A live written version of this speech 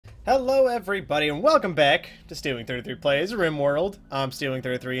Hello everybody and welcome back to Stealwing 33 Plays Rimworld. I'm Stealwing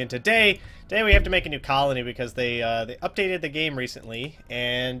 33 and today we have to make a new colony because they updated the game recently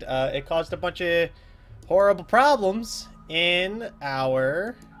and it caused a bunch of horrible problems in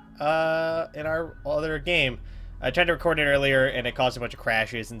our other game. I tried to record it earlier and it caused a bunch of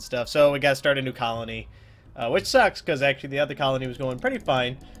crashes and stuff, so we gotta start a new colony, which sucks because actually the other colony was going pretty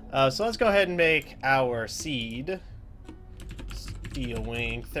fine. So let's go ahead and make our seed.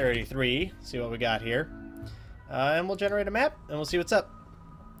 Stealwing 33. See what we got here. And we'll generate a map, and we'll see what's up.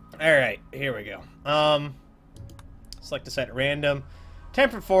 Alright, here we go. Select a site at random.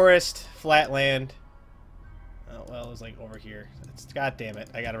 Temperate forest, flat land. Oh, well, it was like over here. God damn it.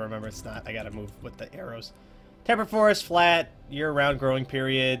 I gotta remember it's not. I gotta move with the arrows. Temperate forest, flat, year-round growing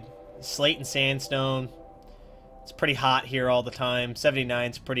period. Slate and sandstone. It's pretty hot here all the time.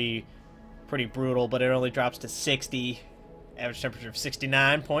 79's pretty brutal, but it only drops to 60. Average temperature of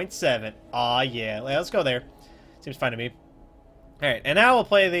 69.7. Aw, yeah. Let's go there. Seems fine to me. Alright, and now we'll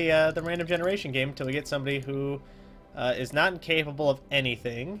play the random generation game until we get somebody who is not incapable of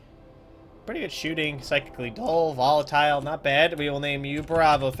anything. Pretty good shooting. Psychically dull, volatile, not bad. We will name you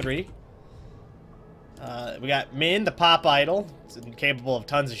Bravo 3. We got Min, the pop idol. It's incapable of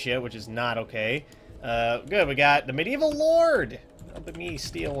tons of shit, which is not okay. Good, we got the medieval lord. That'll be me,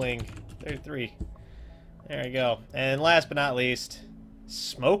 Stealwing 33. There we go. And last but not least,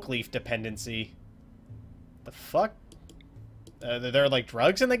 smoke leaf dependency. The fuck? There are like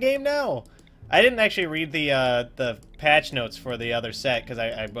drugs in the game now? I didn't actually read the patch notes for the other set because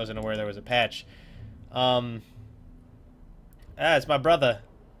I wasn't aware there was a patch. It's my brother.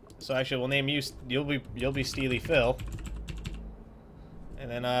 So actually we'll name you, you'll be Steely Phil. And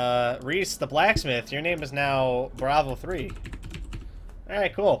then Reese the blacksmith, your name is now Bravo 3.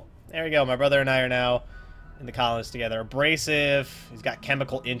 Alright, cool. There we go. My brother and I are now in the colonists together. Abrasive. He's got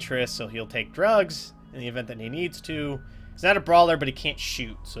chemical interests, so he'll take drugs in the event that he needs to. He's not a brawler, but he can't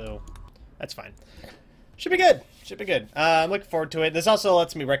shoot, so that's fine. Should be good. Should be good. I'm looking forward to it. This also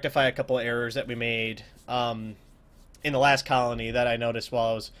lets me rectify a couple of errors that we made in the last colony that I noticed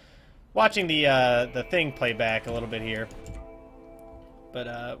while I was watching the thing play back a little bit here.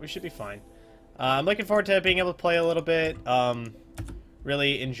 But we should be fine. I'm looking forward to being able to play a little bit.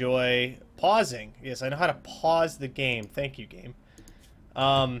 Really enjoy pausing. Yes, I know how to pause the game. Thank you, game.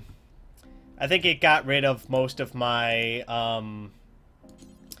 I think it got rid of most of my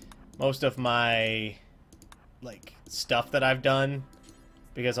like stuff that I've done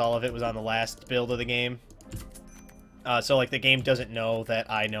because all of it was on the last build of the game. So like the game doesn't know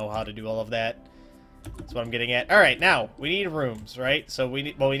that I know how to do all of that. That's what I'm getting at. All right, now we need rooms, right? So we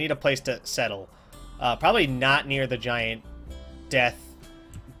need a place to settle. Probably not near the giant death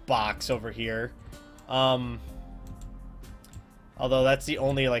box over here. Although that's the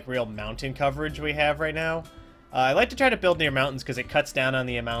only like real mountain coverage we have right now. I like to try to build near mountains because it cuts down on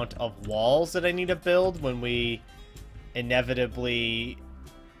the amount of walls that I need to build when we inevitably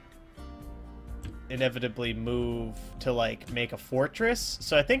move to like make a fortress.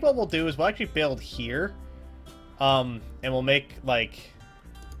 So I think what we'll do is we'll actually build here, and we'll make like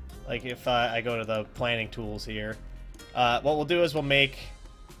if I go to the planning tools here, what we'll do is we'll make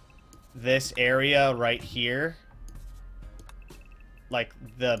this area right here like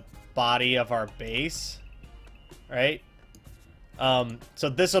the body of our base, right? So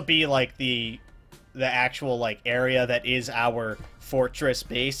this will be like the actual like area that is our fortress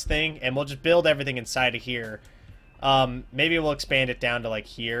base thing, and we'll just build everything inside of here. Maybe we'll expand it down to like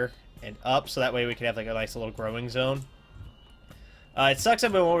here and up, so that way we can have like a nice little growing zone. It sucks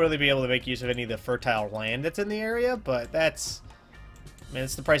that we won't really be able to make use of any of the fertile land that's in the area, but that's, I mean,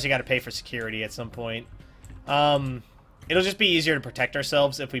 it's the price you got to pay for security at some point. It'll just be easier to protect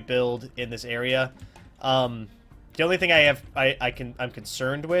ourselves if we build in this area. The only thing I'm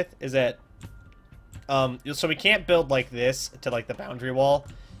concerned with is that so we can't build like this to like the boundary wall.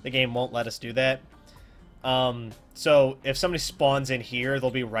 The game won't let us do that. So if somebody spawns in here, they'll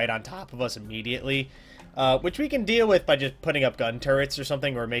be right on top of us immediately, which we can deal with by just putting up gun turrets or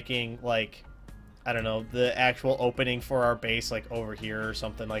something, or making like, I don't know, the actual opening for our base like over here or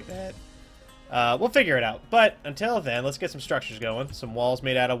something like that. We'll figure it out. But until then, let's get some structures going. Some walls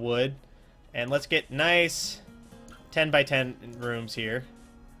made out of wood, and let's get nice 10 by 10 rooms here.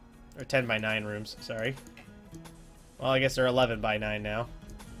 Or 10 by 9 rooms, sorry. Well, I guess they're 11 by 9 now.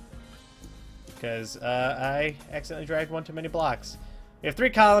 Because I accidentally dragged one too many blocks. We have 3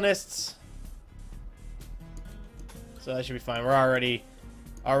 colonists. So that should be fine. We're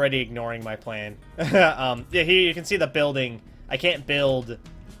already ignoring my plan. Yeah, here you can see the building. I can't build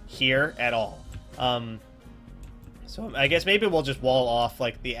here at all. So I guess maybe we'll just wall off,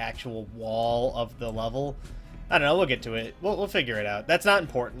 like, the actual wall of the level. I don't know, we'll get to it. We'll figure it out. That's not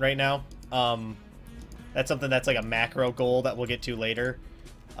important right now. That's something that's like a macro goal that we'll get to later.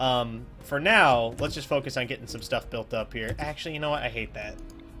 For now, let's just focus on getting some stuff built up here. Actually, you know what? I hate that.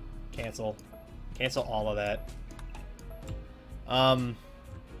 Cancel. Cancel all of that. I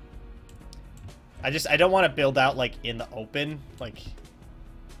don't want to build out, like, in the open. Like,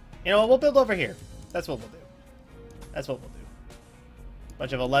 you know what? We'll build over here. That's what we'll do. That's what we'll do.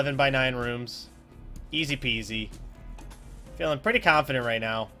 Bunch of 11 by 9 rooms. Easy peasy. Feeling pretty confident right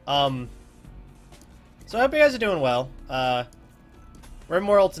now. So I hope you guys are doing well.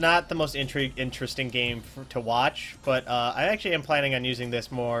 Rimworld's not the most interesting game to watch, but I actually am planning on using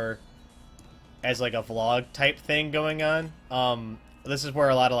this more as like a vlog type thing going on. This is where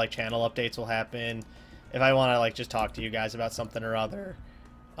a lot of like channel updates will happen. If I want to like just talk to you guys about something or other,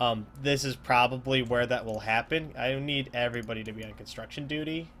 this is probably where that will happen. I need everybody to be on construction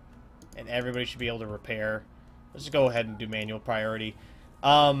duty, and everybody should be able to repair. Let's just go ahead and do manual priority.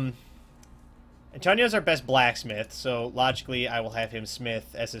 Antonio's our best blacksmith, so logically I will have him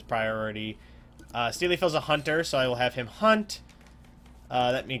smith as his priority. Steelyfield's a hunter, so I will have him hunt.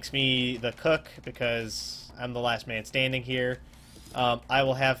 That makes me the cook because I'm the last man standing here. I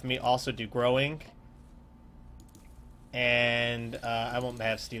will have me also do growing. And I won't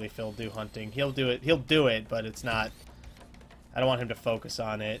have Steelyfield do hunting. He'll do it, but it's not... I don't want him to focus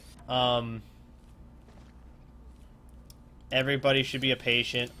on it. Everybody should be a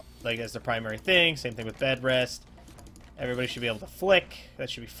patient, like, as the primary thing. Same thing with bed rest. Everybody should be able to flick. That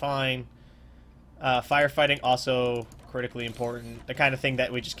should be fine. Firefighting, also critically important. The kind of thing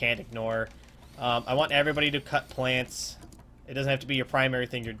that we just can't ignore. I want everybody to cut plants. It doesn't have to be your primary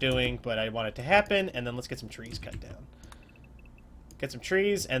thing you're doing, but I want it to happen. And then let's get some trees cut down. Get some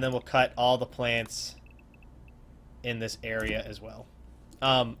trees, and then we'll cut all the plants in this area as well.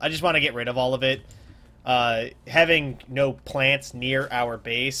 I just want to get rid of all of it. Having no plants near our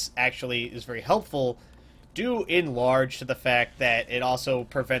base actually is very helpful, due in large to the fact that it also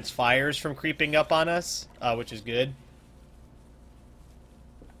prevents fires from creeping up on us, which is good.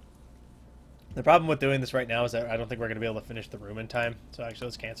 The problem with doing this right now is that I don't think we're going to be able to finish the room in time, so actually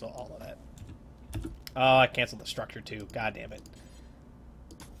let's cancel all of that. Oh, I canceled the structure too. God damn it.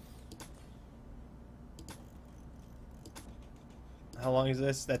 How long is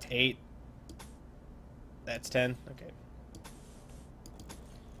this? That's 8. That's 10. Okay.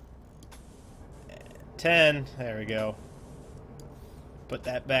 10. There we go. Put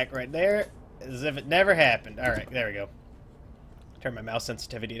that back right there, as if it never happened. Alright, there we go. Turn my mouse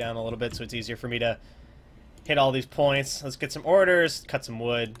sensitivity down a little bit so it's easier for me to hit all these points. Let's get some orders, cut some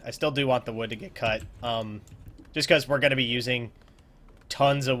wood. I still do want the wood to get cut. Just because we're going to be using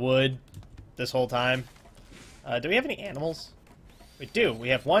tons of wood this whole time. Do we have any animals? We do. We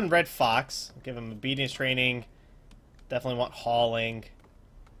have one red fox. Give him obedience training. Definitely want hauling.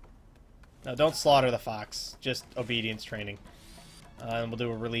 No, don't slaughter the fox. Just obedience training. And we'll do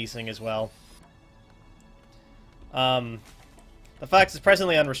a releasing as well. The fox is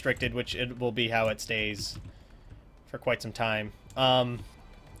presently unrestricted, which it will be how it stays for quite some time.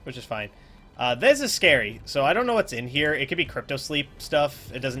 Which is fine. This is scary. So I don't know what's in here. It could be crypto sleep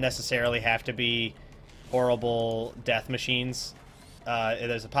stuff. It doesn't necessarily have to be horrible death machines.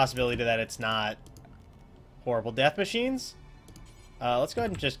 There's a possibility that it's not horrible death machines. Let's go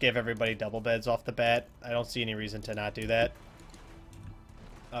ahead and just give everybody double beds off the bat. I don't see any reason to not do that.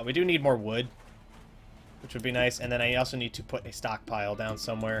 We do need more wood, which would be nice. And then I also need to put a stockpile down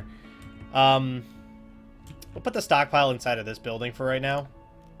somewhere. We'll put the stockpile inside of this building for right now.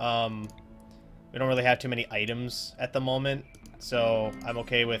 We don't really have too many items at the moment, so I'm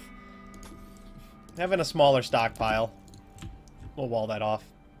okay with having a smaller stockpile. We'll wall that off.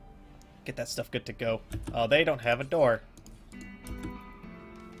 Get that stuff good to go. Oh, they don't have a door.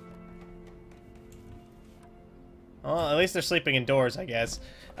 Well, at least they're sleeping indoors, I guess.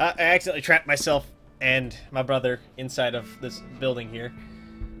 I accidentally trapped myself and my brother inside of this building here.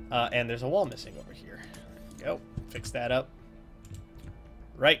 And there's a wall missing over here. There we go. Fix that up.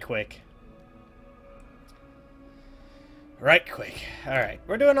 Right quick. Right quick. Alright.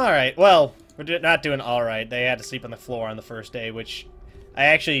 We're doing alright. Well, we're not doing alright. They had to sleep on the floor on the first day, which I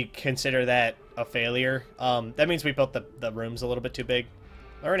actually consider that a failure. That means we built the rooms a little bit too big.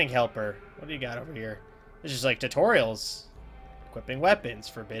 Learning helper. What do you got over here? This is like tutorials. Equipping weapons.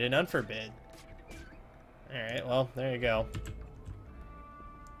 Forbid and unforbid. Alright, well, there you go.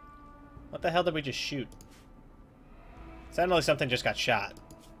 What the hell did we just shoot? Sounded like something just got shot.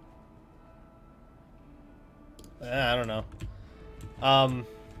 I don't know.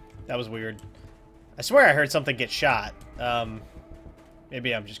 That was weird. I swear I heard something get shot.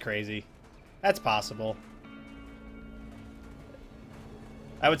 Maybe I'm just crazy. That's possible.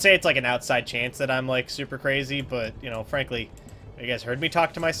 I would say it's like an outside chance that I'm like super crazy, but you know, frankly, you guys heard me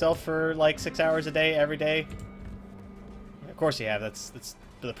talk to myself for like 6 hours a day, every day? Of course you have. That's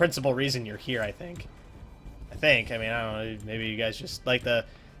the principal reason you're here, I think. I mean, I don't know. Maybe you guys just like the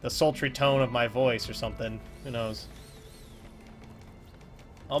sultry tone of my voice or something. Who knows?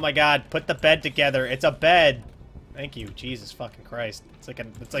 Oh my god, put the bed together. It's a bed. Thank you. Jesus fucking Christ. It's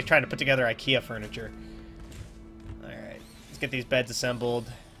like trying to put together IKEA furniture. Alright. Let's get these beds assembled.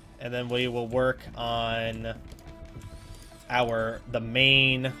 And then we will work on the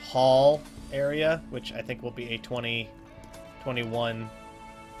main hall area, which I think will be a 21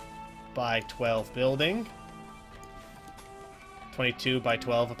 by 12 building. 22 by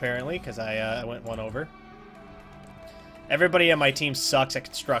 12 apparently, because I went one over. Everybody on my team sucks at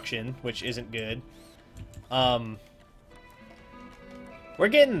construction, which isn't good. We're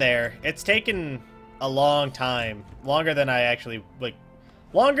getting there. It's taken a long time. Longer than I actually, like,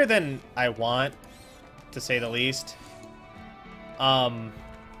 longer than I want, to say the least. Because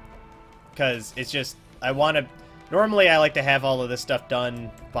it's just, I want to, normally I like to have all of this stuff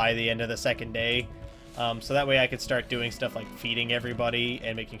done by the end of the second day. So that way I could start doing stuff like feeding everybody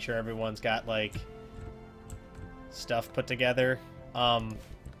and making sure everyone's got, like, stuff put together.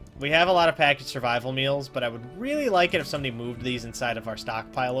 We have a lot of packaged survival meals, but I would really like it if somebody moved these inside of our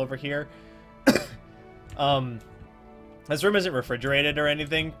stockpile over here. This room isn't refrigerated or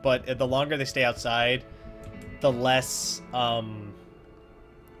anything, but the longer they stay outside, the less,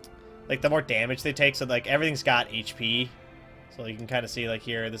 like, the more damage they take. So, like, everything's got HP. So you can kind of see, like,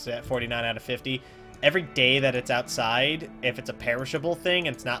 here, this is at 49 out of 50. Every day that it's outside, if it's a perishable thing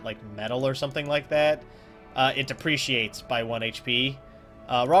and it's not, like, metal or something like that, it depreciates by 1 HP.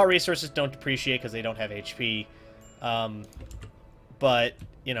 Raw resources don't depreciate because they don't have HP. But,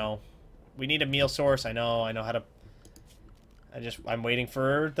 you know, we need a meal source. I know how to... I'm waiting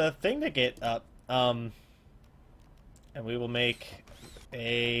for the thing to get up. And we will make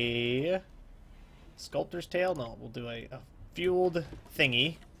a sculptor's tail. No, we'll do a fueled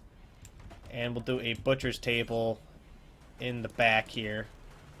thingy. And we'll do a butcher's table in the back here.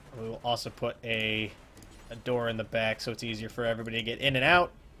 We will also put a door in the back so it's easier for everybody to get in and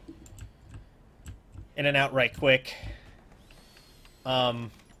out. In and out right quick.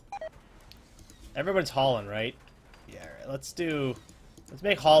 Everyone's hauling, right? Yeah, all right. Let's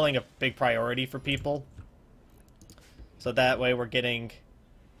make hauling a big priority for people. So that way we're getting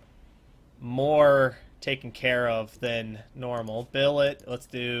more taken care of than normal. Bill it. Let's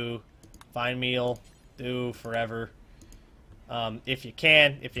do fine meal. Do forever. If you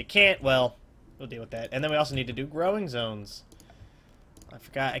can. If you can't, well, we'll deal with that. And then we also need to do growing zones. I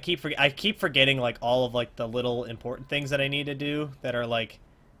forgot. I keep forgetting, like, all of, like, the little important things that I need to do that are, like,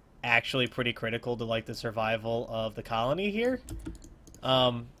 actually pretty critical to, like, the survival of the colony here.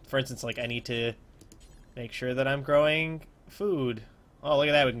 For instance, like, I need to make sure that I'm growing food. Oh, look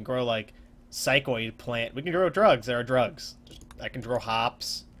at that. We can grow, like, psychoid plant. We can grow drugs. There are drugs. I can grow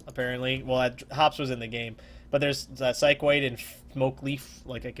hops, apparently. Well, hops was in the game. But there's psychoid and smoke leaf.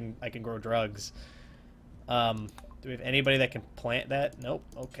 Like, I can grow drugs. Do we have anybody that can plant that? Nope.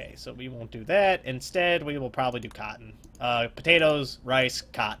 Okay, so we won't do that. Instead, we will probably do cotton. Potatoes, rice,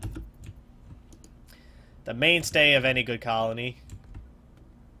 cotton. The mainstay of any good colony.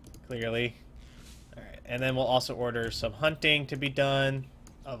 Clearly. Alright, and then we'll also order some hunting to be done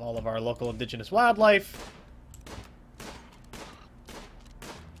of all of our local indigenous wildlife.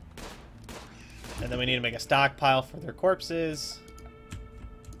 And then we need to make a stockpile for their corpses.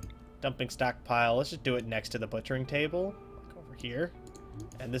 Dumping stockpile. Let's just do it next to the butchering table. Like over here.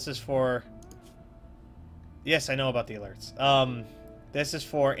 And this is for... Yes, I know about the alerts. This is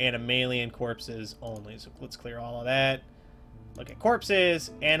for animalian corpses only. So let's clear all of that. Look at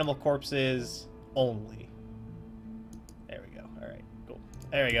corpses. Animal corpses only. There we go. Alright, cool.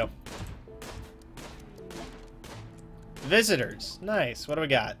 There we go. Visitors. Nice. What do we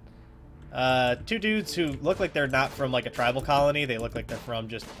got? Two dudes who look like they're not from, like, a tribal colony. They look like they're from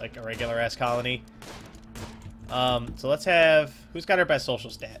just, like, a regular-ass colony. So let's have... Who's got our best social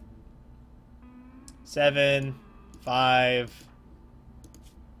stat? 7, 5,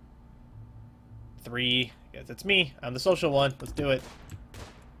 3. Yes, it's me. I'm the social one. Let's do it.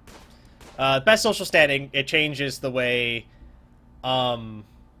 Best social stat, it changes the way...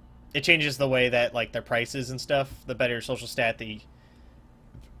 It changes the way that, like, their prices and stuff. The better your social stat, the...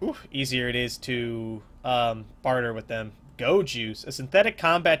 easier it is to barter with them. Go Juice, a synthetic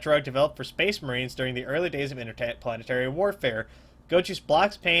combat drug developed for space marines during the early days of interplanetary warfare. Goat juice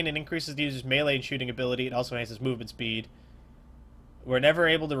blocks pain and increases the user's melee and shooting ability. It also enhances movement speed. We're never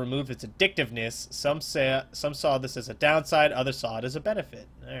able to remove its addictiveness. Some saw this as a downside, others saw it as a benefit.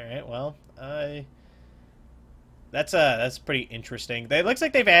 Alright, well, that's pretty interesting. It looks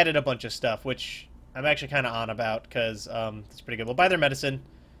like they've added a bunch of stuff, which I'm actually kind of on about, because it's pretty good. We'll buy their medicine,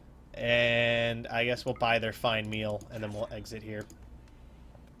 and I guess we'll buy their fine meal, and then we'll exit here.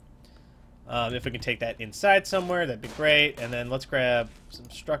 If we can take that inside somewhere, that'd be great. And then let's grab some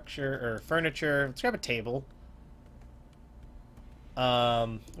structure, or furniture. Let's grab a table.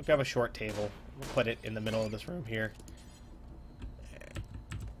 We'll grab a short table. We'll put it in the middle of this room here. And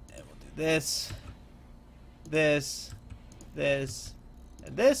we'll do this, this, this,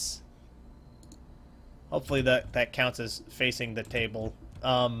 and this. Hopefully that counts as facing the table.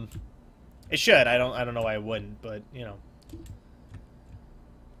 It should. I don't know why it wouldn't, but you know.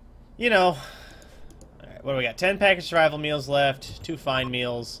 All right, what do we got? 10 packaged survival meals left, 2 fine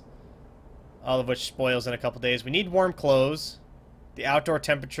meals, all of which spoils in a couple days. We need warm clothes. The outdoor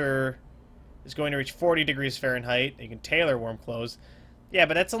temperature is going to reach 40 degrees Fahrenheit. You can tailor warm clothes. Yeah,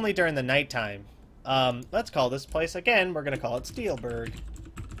 but that's only during the nighttime. Let's call this place, again, we're going to call it Steelberg.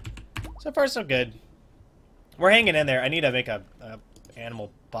 So far, so good. We're hanging in there. I need to make a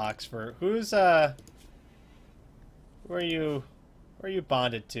animal box for... Who are you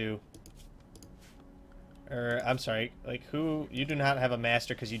bonded to? Or, I'm sorry, like, who... You do not have a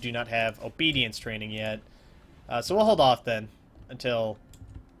master because you do not have obedience training yet. So we'll hold off then until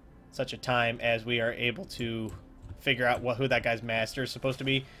such a time as we are able to figure out who that guy's master is supposed to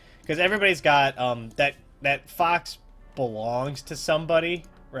be. Because everybody's got, that fox belongs to somebody,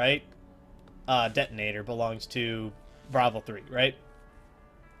 right? Detonator belongs to Bravo 3, right?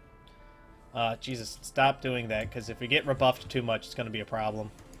 Jesus, stop doing that, because if we get rebuffed too much, it's going to be a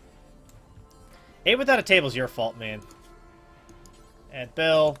problem. 8 without a table is your fault, man. Add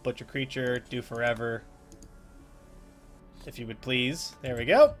Bill, butcher creature, do forever. If you would please. There we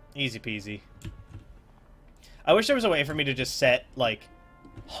go. Easy peasy. I wish there was a way for me to just set, like,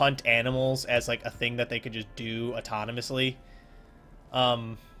 hunt animals as, like, a thing that they could just do autonomously.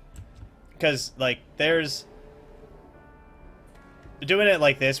 Because, like, there's... Doing it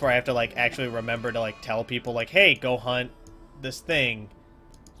like this, where I have to, like, actually remember to, like, tell people, like, hey, go hunt this thing.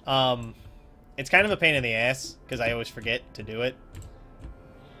 It's kind of a pain in the ass, because I always forget to do it.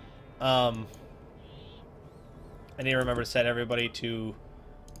 I need to remember to set everybody to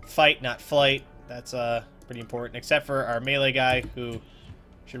fight, not flight. That's, pretty important, except for our melee guy, who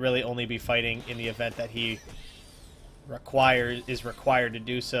should really only be fighting in the event that he is required to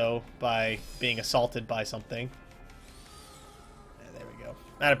do so by being assaulted by something. There we go.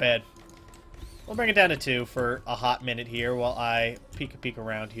 Not bad. We'll bring it down to 2 for a hot minute here while I peek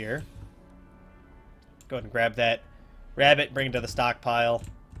around here. Go ahead and grab that rabbit, bring it to the stockpile.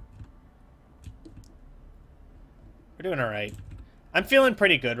 We're doing alright. I'm feeling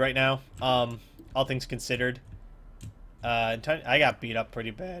pretty good right now, all things considered. I got beat up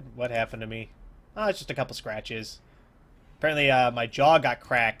pretty bad. What happened to me? Oh, it's just a couple scratches. Apparently, my jaw got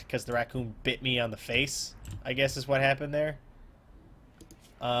cracked because the raccoon bit me on the face, I guess is what happened there.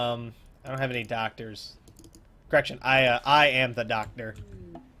 I don't have any doctors. Correction, I am the doctor.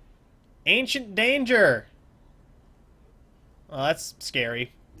 Ancient danger! Well, that's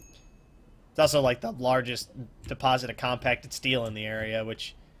scary. It's also, like, the largest deposit of compacted steel in the area,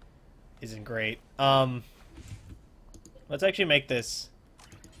 which isn't great. Let's actually make this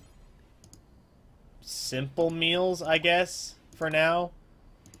simple meals, I guess, for now.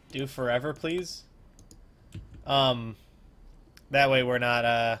 Do forever, please. That way we're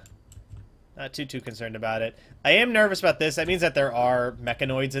not too concerned about it. I am nervous about this. That means that there are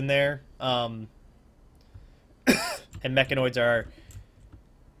mechanoids in there. And mechanoids are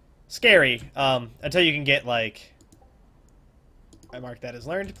scary. Until you can get, like... I mark that as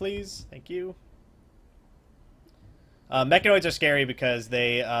learned, please. Thank you. Mechanoids are scary because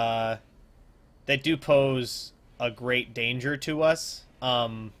they do pose a great danger to us.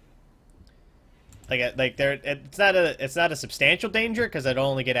 It's not a substantial danger because it'll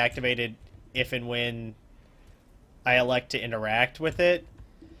only get activated if and when I elect to interact with it.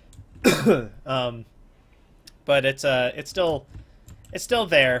 But it's still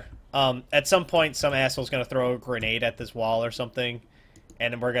there. At some point, some asshole's gonna throw a grenade at this wall or something,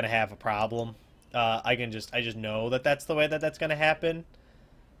 and we're gonna have a problem. I just know that that's the way that that's gonna happen.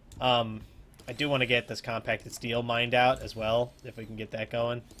 I do want to get this compacted steel mined out as well, if we can get that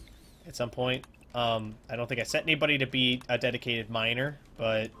going at some point. I don't think I set anybody to be a dedicated miner,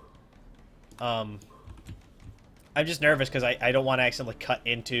 but I'm just nervous because I don't want to accidentally cut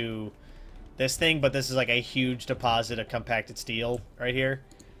into this thing, but this is like a huge deposit of compacted steel right here.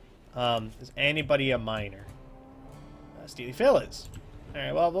 Is anybody a miner? Steely Phil is.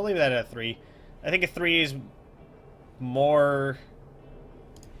 Alright, well, we'll leave that at a 3. I think a 3 is more...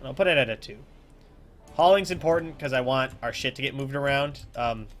 I'll put it at a 2. Hauling's important because I want our shit to get moved around.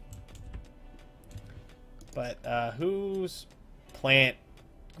 But who's plant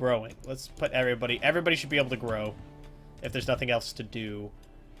growing? Let's put everybody. Everybody should be able to grow if there's nothing else to do.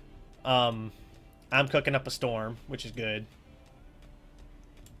 I'm cooking up a storm, which is good.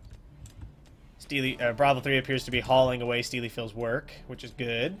 Steely, Bravo 3 appears to be hauling away Steely Phil's work, which is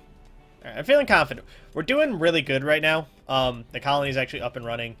good. Right, I'm feeling confident. We're doing really good right now. The colony's actually up and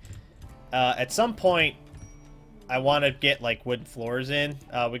running. At some point, I want to get like wooden floors in.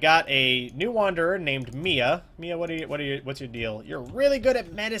 We got a new wanderer named Mia. Mia, what's your deal? You're really good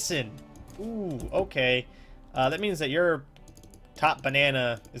at medicine. Ooh, okay. That means that your top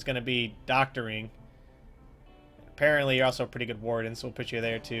banana is going to be doctoring. Apparently, you're also a pretty good warden, so we'll put you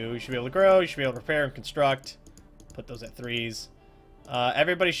there too. You should be able to grow. You should be able to repair and construct. Put those at 3s.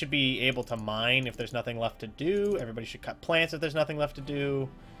 Everybody should be able to mine if there's nothing left to do. Everybody should cut plants if there's nothing left to do.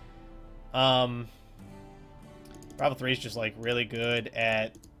 Bravo 3 is just like really good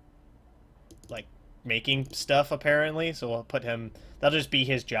at like making stuff apparently, so we'll put him. That'll just be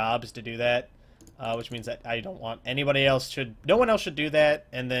his job is to do that, which means that I don't want anybody else no one else should do that.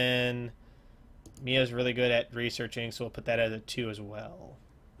 And then Mia's really good at researching, so we'll put that at a 2 as well.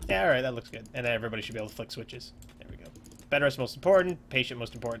 Yeah, all right, that looks good. And then everybody should be able to flick switches. There we go. Bedrest most important, patient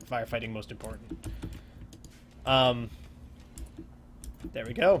most important, firefighting most important. There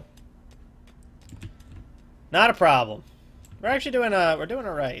we go. Not a problem. We're actually doing we're doing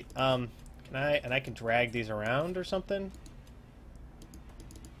all right. I can drag these around or something?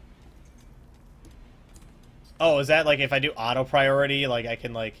 Oh, is that like if I do auto priority, like I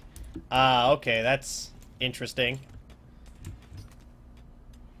can like okay, that's interesting.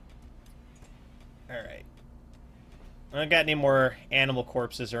 All right. I don't got any more animal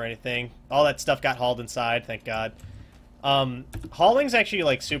corpses or anything. All that stuff got hauled inside, thank God. Hauling's actually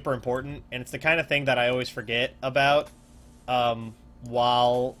like super important, and it's the kind of thing that I always forget about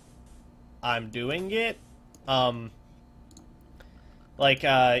while I'm doing it. You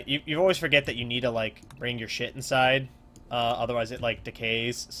always forget that you need to like bring your shit inside, otherwise it like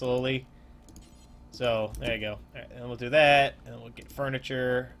decays slowly. So there you go. All right, and we'll do that, and then we'll get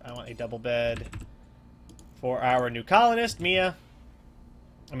furniture. I want a double bed for our new colonist, Mia.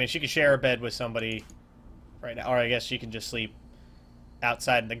 I mean, she could share a bed with somebody right now, or I guess she can just sleep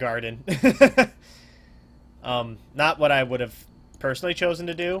outside in the garden. Not what I would have personally chosen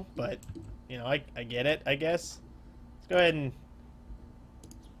to do, but you know, I get it, I guess. Let's go ahead and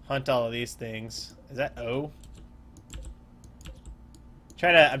hunt all of these things. Is that O?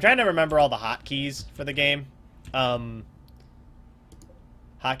 I'm trying to remember all the hotkeys for the game. Hotkeys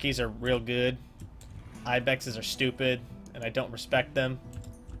are real good. Ibexes are stupid, and I don't respect them.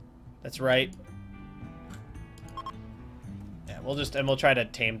 That's right. Yeah, we'll try to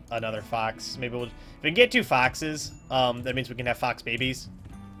tame another fox. Maybe if we can get 2 foxes, that means we can have fox babies.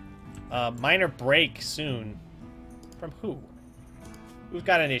 Minor break soon. From who? Who's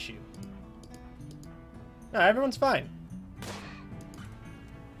got an issue? No, everyone's fine.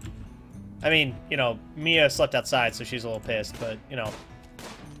 I mean, you know, Mia slept outside, so she's a little pissed, but, you know,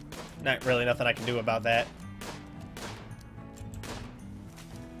 not really nothing I can do about that.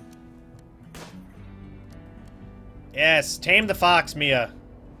 Yes, tame the fox, Mia.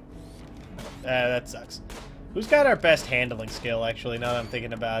 That sucks. Who's got our best handling skill, actually, now that I'm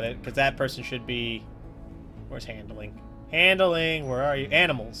thinking about it? Because that person should be... Where's handling? Handling, where are you?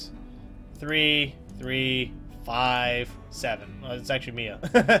 Animals. 3, 3, 5, 7. Oh, it's actually Mia.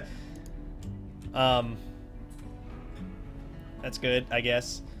 That's good, I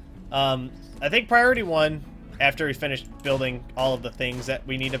guess. I think priority 1, after we finish building all of the things that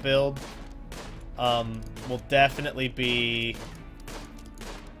we need to build, will definitely be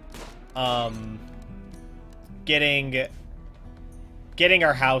getting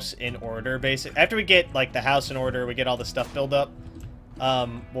our house in order, basically. After we get like the house in order, we get all the stuff built up,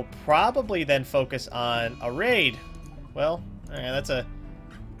 we'll probably then focus on a raid. Well, alright, it's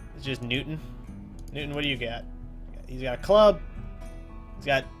just Newton. Newton, what do you got? He's got a club. He's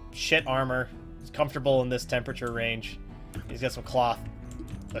got shit armor. He's comfortable in this temperature range. He's got some a cloth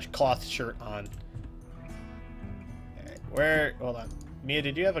shirt on. Alright, where? Hold on, Mia,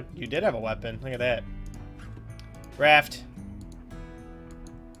 did you have you did have a weapon? Look at that. Raft.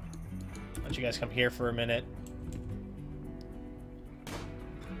 Why don't you guys come here for a minute?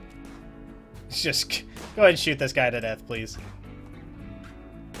 Just go ahead and shoot this guy to death, please.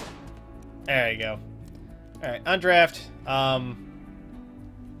 There you go. Alright, undraft. I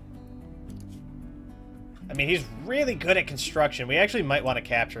mean, he's really good at construction. We actually might want to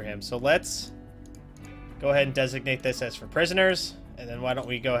capture him. So let's go ahead and designate this as for prisoners. And then why don't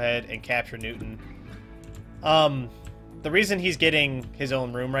we go ahead and capture Newton. The reason he's getting his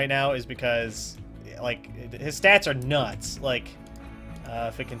own room right now is because, like, his stats are nuts. Like,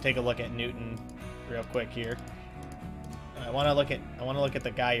 if we can take a look at Newton real quick here. I want to look at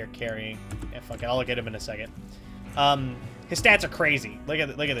the guy you're carrying. Yeah, fuck it. I'll look at him in a second. His stats are crazy. Look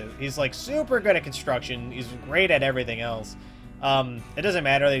at this. He's like super good at construction. He's great at everything else. It doesn't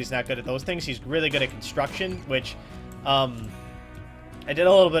matter that he's not good at those things. He's really good at construction, which I did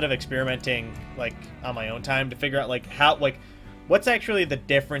a little bit of experimenting like on my own time to figure out like how what's actually the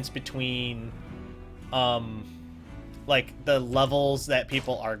difference between like the levels that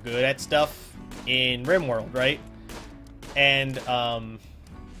people are good at stuff in Rimworld, right? And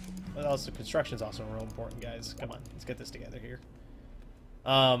what else? The construction's also real important, guys. Come on, let's get this together here.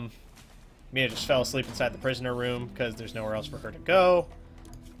 Mia just fell asleep inside the prisoner room because there's nowhere else for her to go.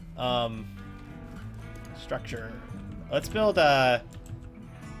 Structure. Let's build like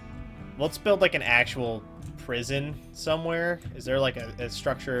an actual prison somewhere. Is there like a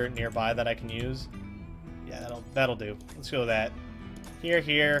structure nearby that I can use? Yeah, that'll do. Let's go with that.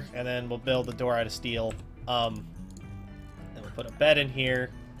 Here, and then we'll build the door out of steel. Then we'll put a bed in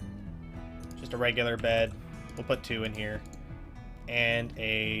here. Just a regular bed. We'll put 2 in here. And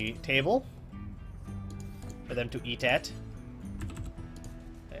a table for them to eat at.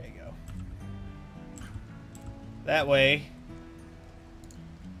 There you go. That way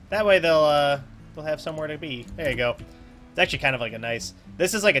they'll have somewhere to be. There you go. It's actually kind of like a nice...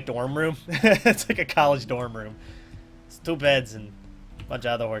 This is like a dorm room. It's like a college dorm room. It's 2 beds and a bunch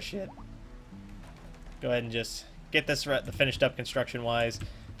of other horse shit. Go ahead and just get this finished up construction-wise.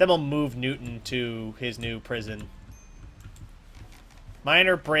 Then we'll move Newton to his new prison.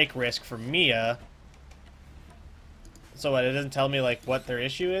 Minor break risk for Mia. So what, it doesn't tell me, like, what their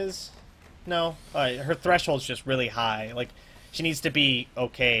issue is? No. Her threshold's just really high. Like, she needs to be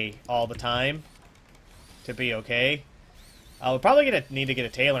okay all the time to be okay. We're probably going to need to get a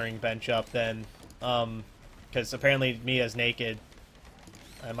tailoring bench up then. Because apparently Mia's naked.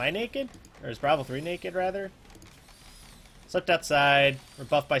 Am I naked? Or is Bravo 3 naked, rather? Slipped outside. We're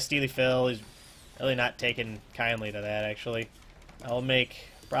buffed by Steely Phil. He's really not taking kindly to that, actually. I'll make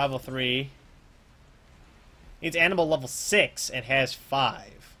Bravo 3. Needs animal level 6 and has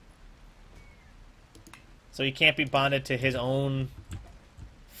 5. So he can't be bonded to his own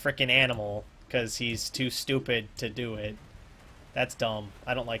frickin' animal because he's too stupid to do it. That's dumb.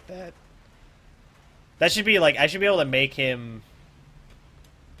 I don't like that. That should be like, I should be able to make him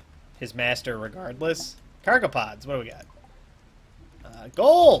his master regardless. Cargo pods, what do we got?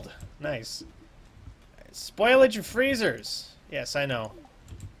 Gold! Nice. Spoilage and freezers. Yes, I know.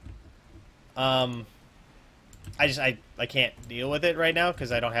 I can't deal with it right now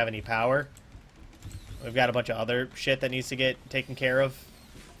because I don't have any power. We've got a bunch of other shit that needs to get taken care of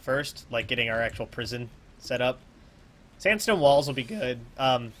first, like getting our actual prison set up. Sandstone walls will be good.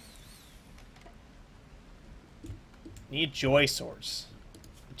 Need joy source.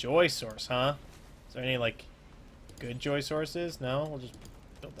 Joy source, huh? Is there any, like, good joy sources? No? We'll just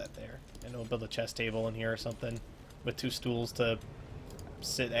build that there. And we'll build a chest table in here or something with 2 stools to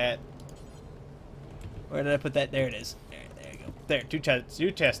sit at. Where did I put that? There it is. There you go. There,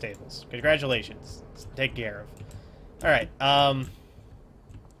 2 chest tables. Congratulations. It's taken care of. Alright,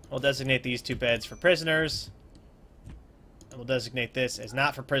 we'll designate these 2 beds for prisoners. And we'll designate this as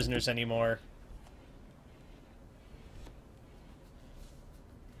not for prisoners anymore.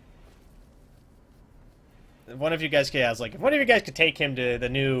 If one of you guys could, I was like, if one of you guys could take him to the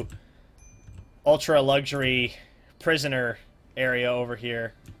new ultra luxury prisoner area over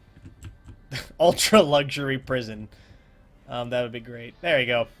here. Ultra luxury prison. That would be great. There you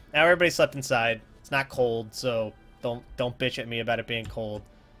go. Now everybody slept inside. It's not cold, so don't bitch at me about it being cold.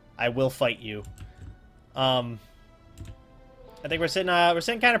 I will fight you. I think we're sitting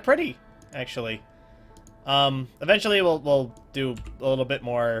kind of pretty, actually. Eventually we'll do a little bit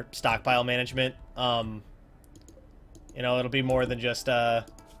more stockpile management. You know, it'll be more than just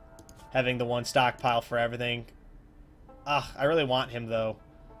having the 1 stockpile for everything. I really want him though.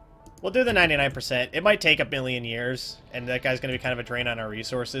 We'll do the 99%. It might take a million years, and that guy's going to be kind of a drain on our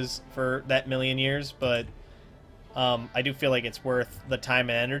resources for that million years, but I do feel like it's worth the time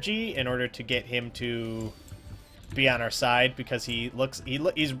and energy in order to get him to be on our side, because he's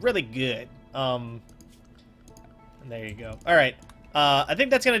really good. And there you go. Alright. I think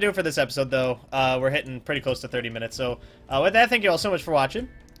that's going to do it for this episode, though. We're hitting pretty close to 30 minutes, so with that, thank you all so much for watching.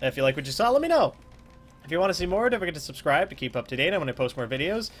 If you like what you saw, let me know. If you want to see more, don't forget to subscribe to keep up to date on when I post more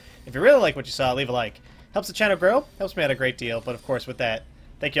videos. If you really like what you saw, leave a like. Helps the channel grow, helps me out a great deal. But of course, with that,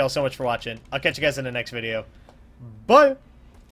 thank you all so much for watching. I'll catch you guys in the next video. Bye!